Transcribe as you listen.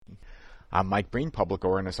I'm Mike Breen, Public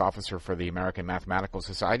Awareness Officer for the American Mathematical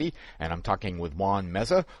Society, and I'm talking with Juan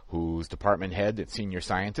Meza, who's Department Head and Senior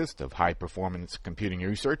Scientist of High Performance Computing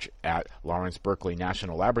Research at Lawrence Berkeley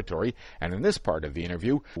National Laboratory. And in this part of the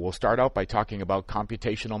interview, we'll start out by talking about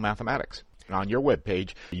computational mathematics. On your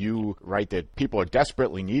webpage, you write that people are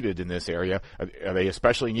desperately needed in this area. Are they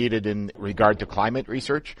especially needed in regard to climate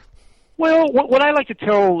research? Well, what I like to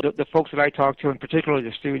tell the folks that I talk to, and particularly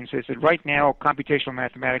the students, is that right now computational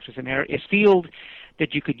mathematics is a field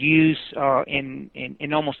that you could use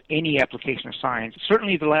in almost any application of science.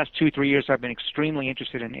 Certainly the last 2-3 years I've been extremely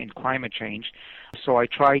interested in climate change, so I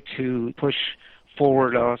try to push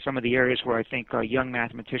forward some of the areas where I think young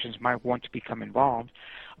mathematicians might want to become involved.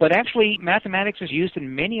 But actually, mathematics is used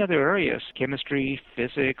in many other areas, chemistry,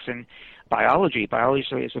 physics, and biology. Biology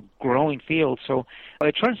is a growing field. So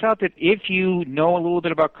it turns out that if you know a little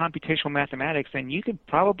bit about computational mathematics, then you can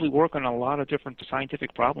probably work on a lot of different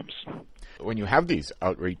scientific problems. When you have these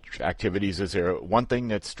outreach activities, is there one thing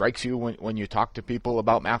that strikes you when you talk to people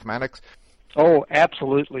about mathematics? Oh,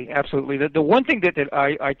 absolutely, absolutely. The one thing that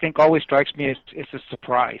I think always strikes me is the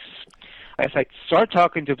surprise. As I start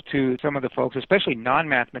talking to some of the folks, especially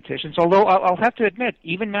non-mathematicians, although I'll have to admit,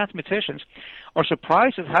 even mathematicians are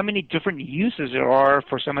surprised at how many different uses there are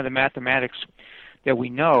for some of the mathematics that we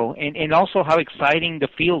know, and also how exciting the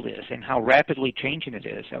field is and how rapidly changing it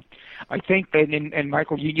is. I think, and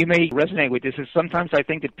Michael, you may resonate with this, is sometimes I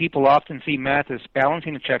think that people often see math as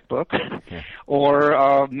balancing a checkbook,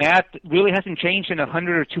 or math really hasn't changed in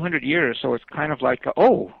 100 or 200 years, so it's kind of like,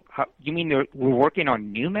 you mean we're working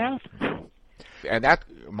on new math? And that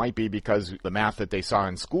might be because the math that they saw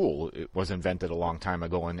in school was invented a long time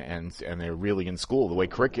ago, and they're really in school. The way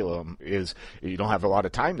curriculum is, you don't have a lot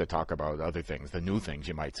of time to talk about other things, the new things,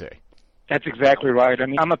 you might say. That's exactly right. I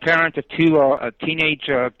mean, I'm a parent of two teenage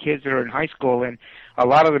kids that are in high school, and a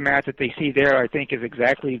lot of the math that they see there, I think, is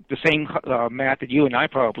exactly the same math that you and I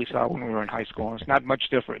probably saw when we were in high school. It's not much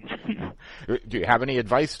different. Do you have any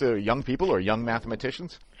advice to young people or young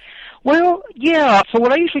mathematicians? Well, yeah. So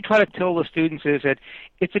what I usually try to tell the students is that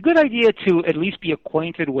it's a good idea to at least be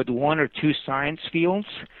acquainted with one or two science fields.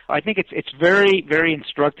 I think it's very, very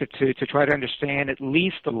instructive to try to understand at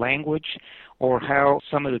least the language or how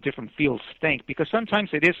some of the different fields think, because sometimes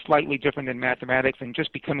it is slightly different than mathematics, and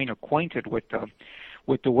just becoming acquainted with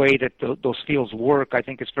the way that those fields work, I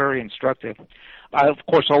think is very instructive. I, of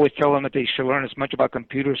course, always tell them that they should learn as much about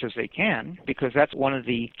computers as they can, because that's one of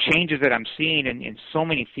the changes that I'm seeing in so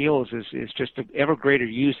many fields is just the ever greater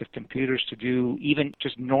use of computers to do even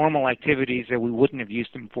just normal activities that we wouldn't have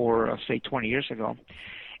used them for, say, 20 years ago.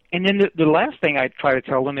 And then the last thing I try to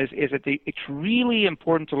tell them is that it's really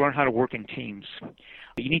important to learn how to work in teams.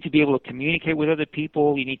 You need to be able to communicate with other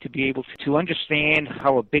people. You need to be able to understand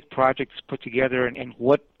how a big project is put together and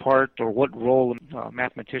what part or what role a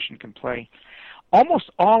mathematician can play. Almost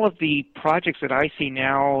all of the projects that I see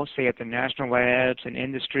now, say at the national labs and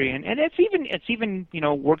industry, and it's even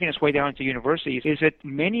working its way down into universities, is that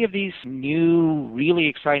many of these new, really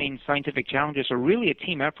exciting scientific challenges are really a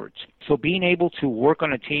team effort. So being able to work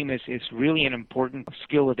on a team is really an important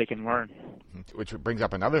skill that they can learn. Which brings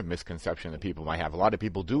up another misconception that people might have. A lot of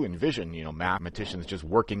people do envision, mathematicians just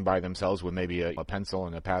working by themselves with maybe a pencil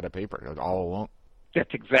and a pad of paper, all alone.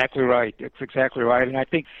 That's exactly right. That's exactly right. And I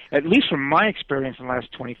think, at least from my experience in the last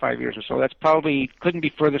 25 years or so, that's probably couldn't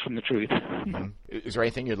be further from the truth. Mm-hmm. Is there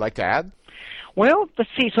anything you'd like to add? Well, let's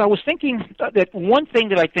see. So I was thinking that one thing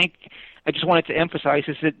that I think I just wanted to emphasize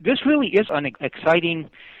is that this really is an exciting,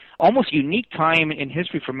 almost unique time in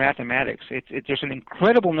history for mathematics. There's an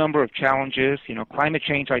incredible number of challenges. Climate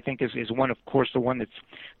change, I think, is one, of course, the one that's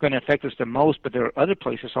going to affect us the most, but there are other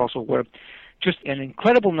places also where just an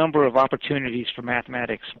incredible number of opportunities for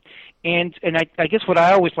mathematics. And I guess what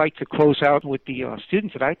I always like to close out with the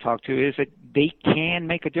students that I talk to is that they can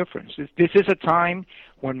make a difference. This is a time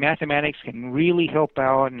when mathematics can really help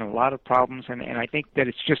out in a lot of problems, and I think that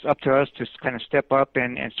it's just up to us to kind of step up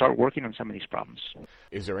and start working on some of these problems.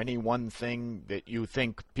 Is there any one thing that you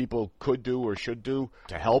think people could do or should do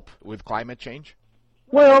to help with climate change?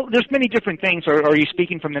 Well, there's many different things. Are you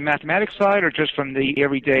speaking from the mathematics side or just from the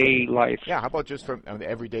everyday life? Yeah, how about just from the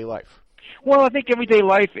everyday life? Well, I think everyday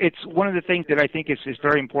life, it's one of the things that I think is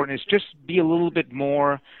very important is just be a little bit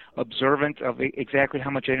more observant of exactly how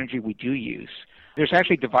much energy we do use. There's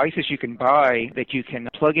actually devices you can buy that you can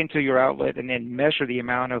plug into your outlet and then measure the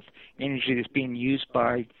amount of energy that's being used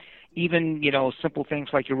by even, simple things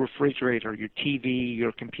like your refrigerator, your TV,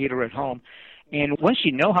 your computer at home. And once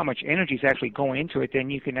you know how much energy is actually going into it, then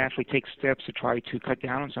you can actually take steps to try to cut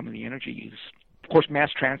down on some of the energy use. course, mass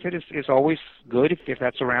transit is always good if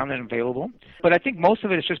that's around and available. But I think most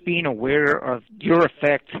of it is just being aware of your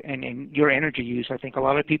effect and your energy use. I think a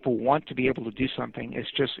lot of people want to be able to do something.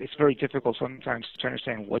 It's very difficult sometimes to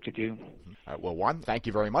understand what to do. Well, Juan, thank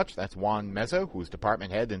you very much. That's Juan Meza, who's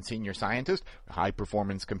Department Head and Senior Scientist, High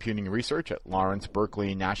Performance Computing Research at Lawrence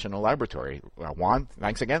Berkeley National Laboratory. Juan,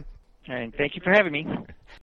 thanks again. And thank you for having me.